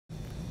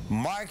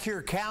Mark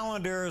your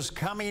calendars.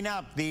 Coming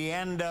up the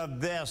end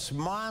of this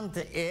month,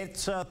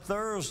 it's a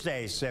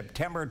Thursday,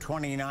 September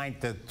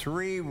 29th. The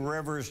Three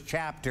Rivers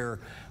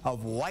chapter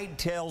of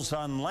Whitetails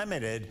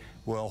Unlimited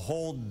will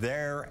hold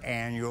their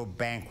annual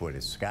banquet.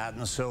 It's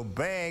gotten so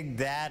big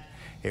that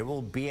it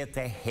will be at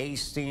the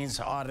Hastings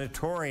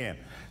Auditorium.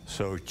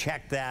 So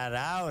check that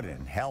out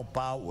and help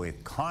out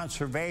with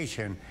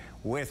conservation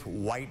with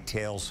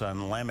Whitetails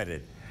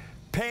Unlimited.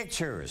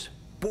 Pictures,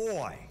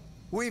 boy,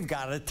 we've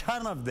got a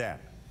ton of them.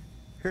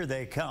 Here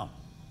they come.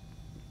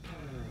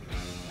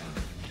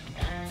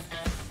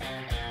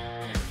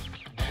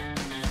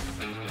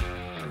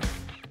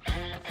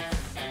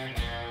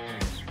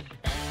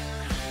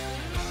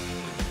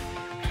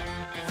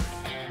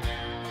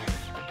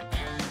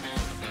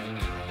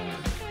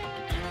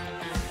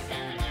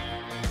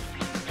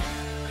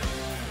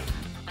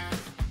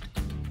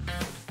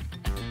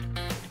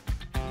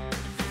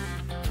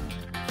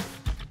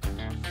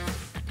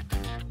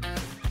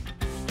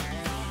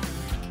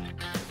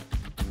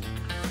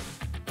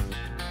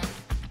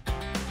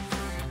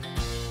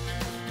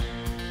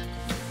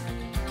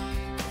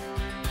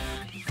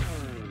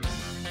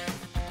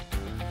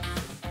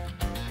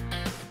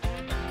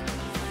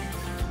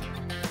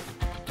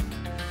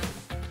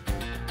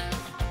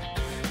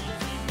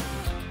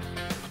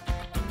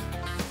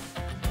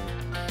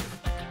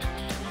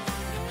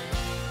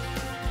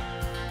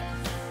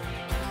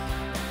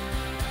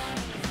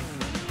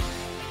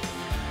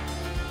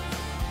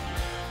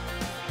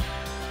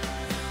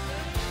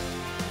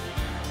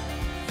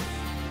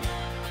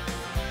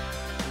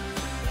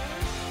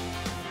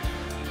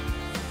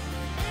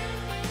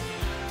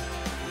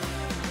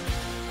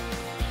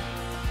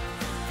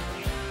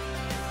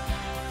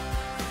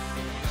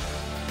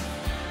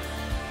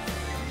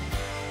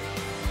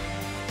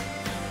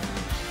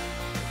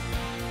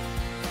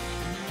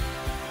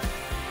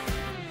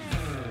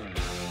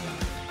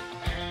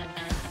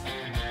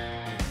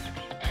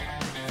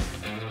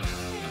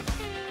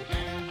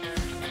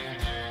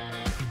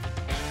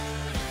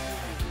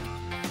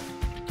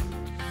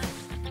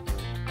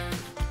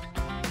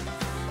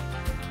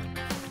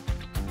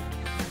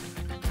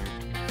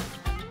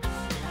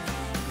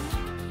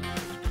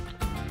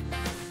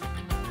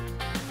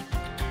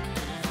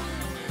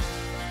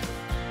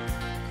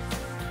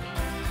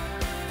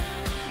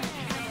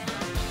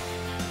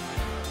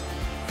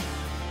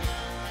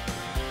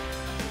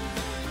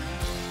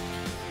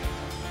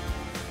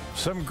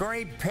 Some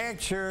great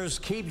pictures.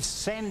 Keep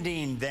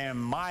sending them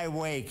my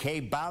way.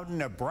 Boughton,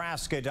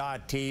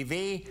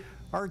 Nebraska.tv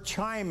or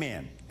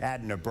Chime-In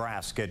at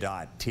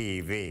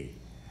Nebraska.tv.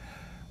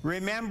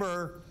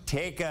 Remember,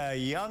 take a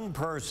young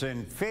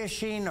person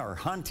fishing or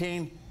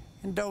hunting,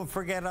 and don't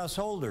forget us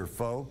older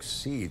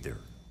folks either.